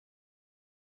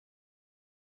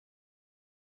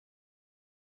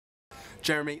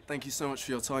Jeremy, thank you so much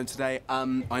for your time today.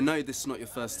 I know this is not your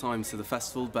first time to the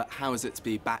festival, but how is it to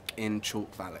be back in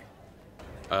Chalke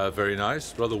Valley? Very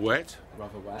nice, rather wet.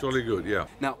 Rather wet. Jolly good, yeah.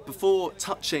 Now, before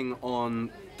touching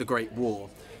on the Great War,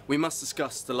 we must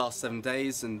discuss the last 7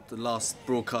 days and the last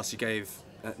broadcast you gave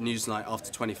at Newsnight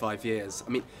after 25 years.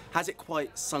 I mean, has it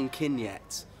quite sunk in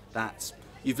yet that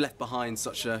you've left behind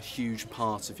such a huge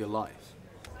part of your life?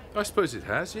 I suppose it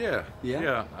has, yeah.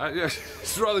 Yeah? Yeah.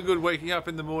 It's rather good waking up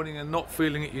in the morning and not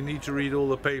feeling it you need to read all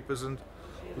the papers and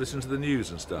listen to the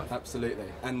news and stuff. Absolutely.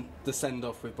 And the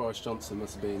send-off with Boris Johnson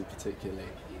must have been particularly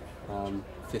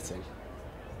fitting.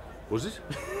 Was it?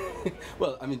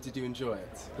 Well, I mean, did you enjoy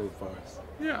it with Boris?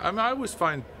 Yeah, I mean, I always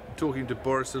find talking to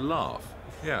Boris a laugh.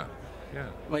 Yeah.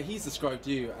 Well, he's described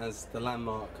you as the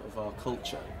landmark of our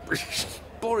culture.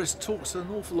 Boris talks an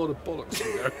awful lot of bollocks,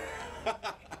 you know.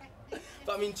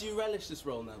 But I mean, do you relish this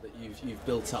role now that you've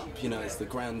built up, you know, as the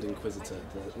Grand Inquisitor,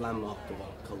 the landmark of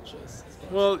our cultures?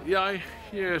 Well, yeah,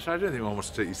 yes, I don't think one wants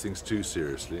to take these things too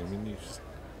seriously. I mean,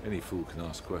 any fool can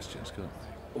ask questions, can't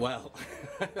they? Well,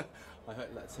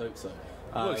 let's hope so.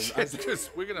 Well,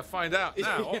 we're going to find out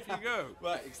now. Yeah. Off you go.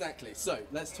 Right, exactly. So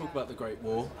let's talk about the Great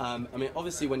War. I mean,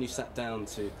 obviously, when you sat down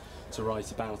to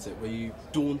write about it, were you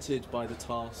daunted by the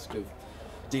task of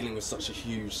dealing with such a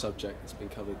huge subject that's been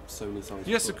covered so many times?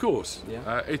 Yes, before? of course.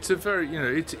 Yeah. It's a very, you know,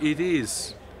 it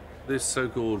is, this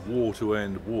so-called war to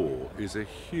end war is a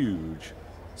huge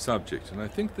subject, and I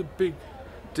think the big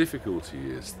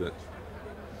difficulty is that,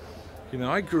 you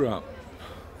know, I grew up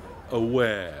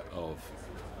aware of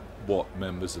what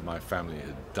members of my family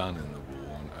had done in the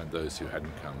war and those who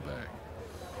hadn't come back.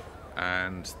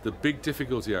 And the big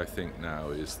difficulty, I think,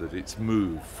 now is that it's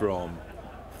moved from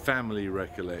family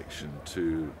recollection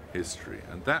to history,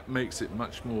 and that makes it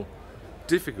much more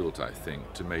difficult, I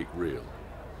think, to make real.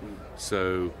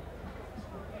 So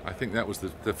I think that was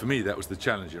for me, that was the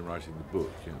challenge in writing the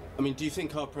book. You know. I mean, do you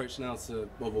think our approach now to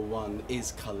World War I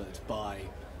is coloured by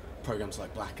programs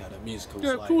like Blackadder, musicals?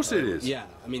 Yeah, of course it is. Yeah,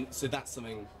 I mean, so that's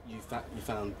something you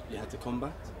found you had to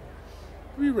combat?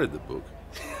 Have you read the book?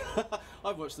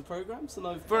 I've watched the programmes and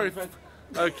I've read...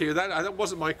 Okay, that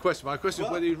wasn't my question. My question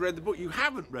was whether you read the book. You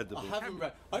haven't read the book. I haven't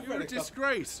read. You're a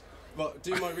disgrace. Well,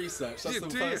 do my research. That's the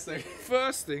first thing.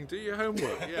 First thing, do your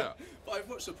homework. Yeah. But I've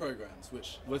watched the programmes,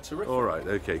 which were terrific. All right.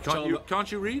 Okay. Can't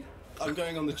you read? I'm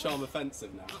going on the charm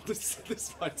offensive now. this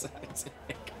tactic.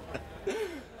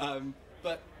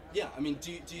 But yeah, I mean,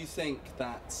 do you think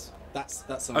that's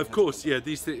something? Of course, yeah.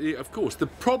 Of course. The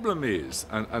problem is,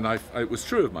 and it was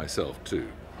true of myself too.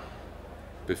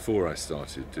 Before I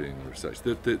started doing the research,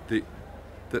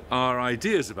 that our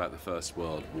ideas about the First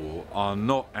World War are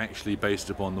not actually based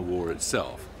upon the war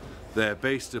itself. They're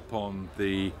based upon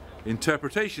the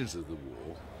interpretations of the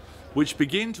war, which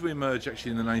begin to emerge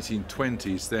actually in the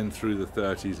 1920s, then through the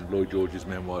 30s and Lloyd George's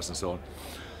memoirs and so on.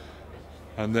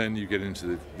 And then you get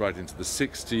right into the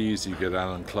 60s, you get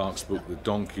Alan Clark's book, The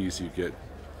Donkeys, you get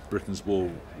Britain's War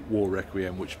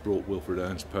Requiem, which brought Wilfred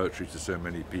Owen's poetry to so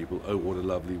many people, Oh, What a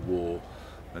Lovely War,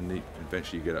 and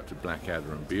eventually you get up to Blackadder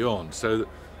and beyond. So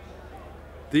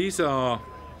these are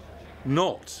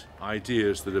not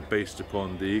ideas that are based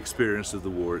upon the experience of the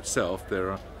war itself. There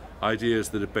are ideas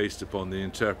that are based upon the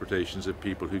interpretations of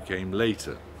people who came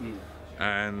later.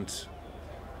 And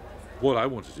what I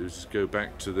want to do is just go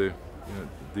back to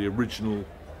the original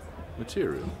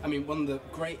material. I mean, one of the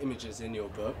great images in your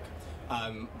book,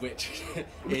 which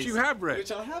you have read.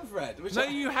 Which I have read.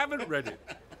 You haven't read it.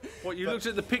 What, you looked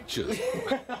at the pictures?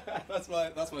 That's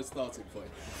my starting point.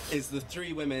 Is the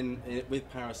three women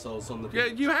with parasols on the beach.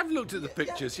 Yeah, you have looked at the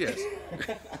pictures, yes.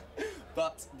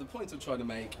 But the point I'm trying to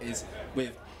make is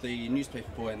with the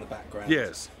newspaper boy in the background.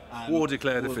 Yes, war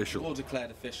declared official. War declared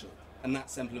official. And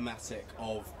that's emblematic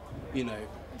of, you know,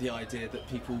 the idea that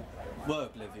people were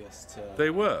oblivious to... They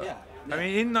were. Yeah. I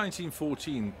mean, in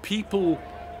 1914, people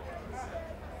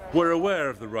were aware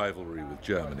of the rivalry with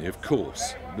Germany, of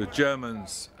course. The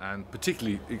Germans, and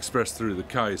particularly expressed through the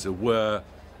Kaiser, were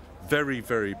very,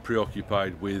 very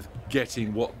preoccupied with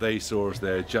getting what they saw as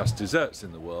their just desserts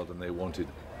in the world, and they wanted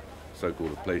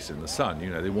so-called a place in the sun. You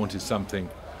know, they wanted something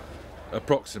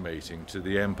approximating to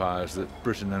the empires that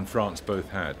Britain and France both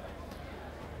had.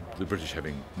 The British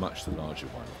having much the larger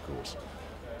one, of course.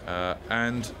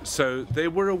 And so they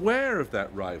were aware of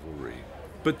that rivalry,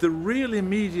 but the real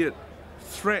immediate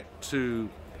threat to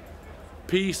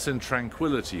peace and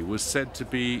tranquility was said to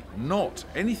be not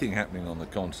anything happening on the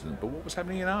continent, but what was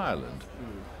happening in Ireland.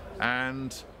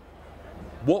 And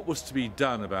what was to be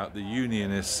done about the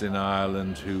Unionists in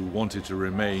Ireland who wanted to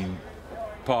remain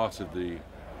part of the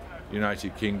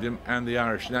United Kingdom and the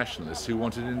Irish nationalists who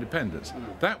wanted independence.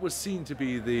 That was seen to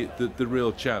be the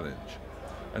real challenge.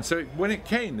 And so when it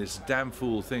came, this damn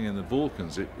fool thing in the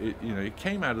Balkans, it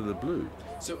came out of the blue.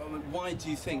 So why do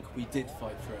you think we did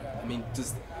fight for it? I mean, do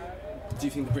you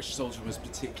think the British soldier was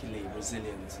particularly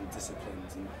resilient and disciplined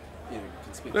and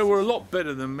conspicuous? They were a lot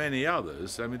better than many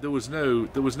others. I mean, there was no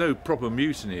proper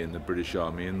mutiny in the British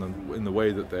Army in the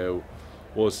way that there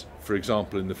was, for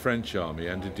example, in the French Army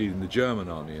and indeed in the German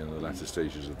Army in the latter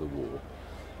stages of the war.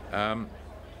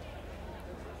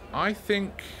 I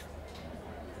think,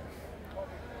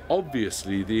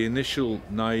 obviously, the initial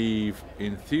naive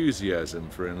enthusiasm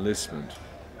for enlistment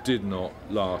did not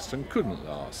last and couldn't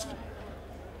last.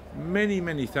 Many,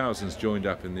 many thousands joined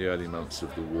up in the early months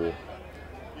of the war,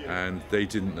 and they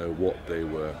didn't know what they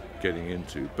were getting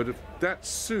into. But that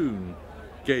soon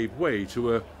gave way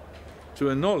to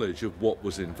a knowledge of what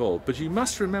was involved. But you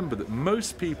must remember that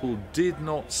most people did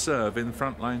not serve in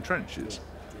frontline trenches.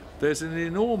 There's an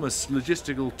enormous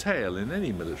logistical tail in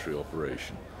any military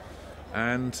operation.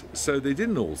 And so they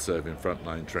didn't all serve in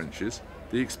frontline trenches.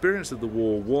 The experience of the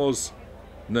war was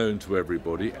known to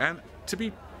everybody, and to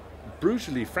be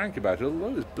brutally frank about it, although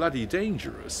it was bloody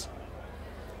dangerous,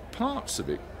 parts of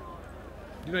it,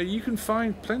 you can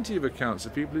find plenty of accounts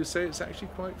of people who say it's actually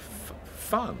quite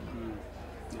fun.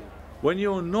 When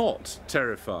you're not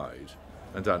terrified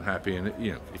and unhappy, and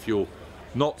if you're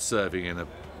not serving in a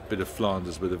bit of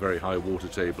Flanders with a very high water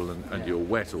table and you're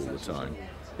wet all the time,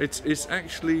 it's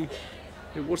actually,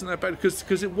 it wasn't that bad,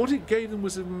 because what it gave them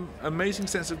was an amazing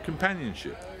sense of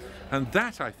companionship. And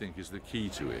that, I think, is the key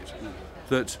to it.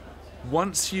 That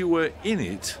once you were in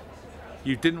it,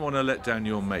 you didn't want to let down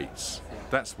your mates.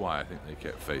 That's why I think they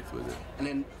kept faith with it. And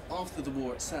then after the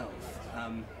war itself,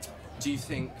 do you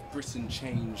think Britain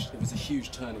changed? It was a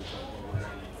huge turning point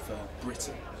for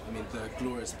Britain. I mean, the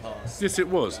glorious past. Yes, it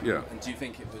was, yeah. And do you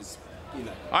think it was,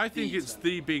 I think it's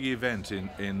the big event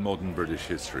in modern British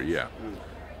history, yeah.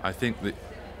 I think that,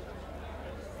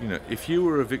 if you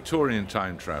were a Victorian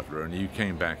time traveller and you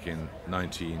came back in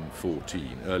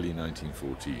 1914, early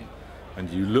 1914, and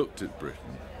you looked at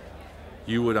Britain,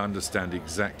 you would understand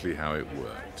exactly how it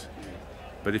worked.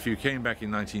 But if you came back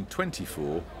in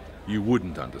 1924, you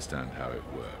wouldn't understand how it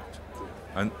worked.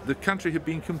 And the country had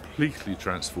been completely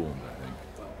transformed, I think.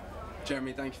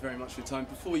 Jeremy, thank you very much for your time.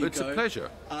 Before you It's a pleasure.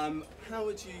 How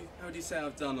would you say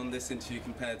I've done on this interview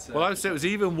compared to... Well, I would say it was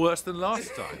even worse than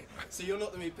last time. So you're not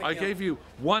going to be picking I gave you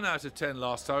 1 out of 10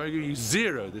 last time. I give you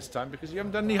 0 this time because you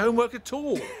haven't done any homework at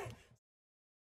all.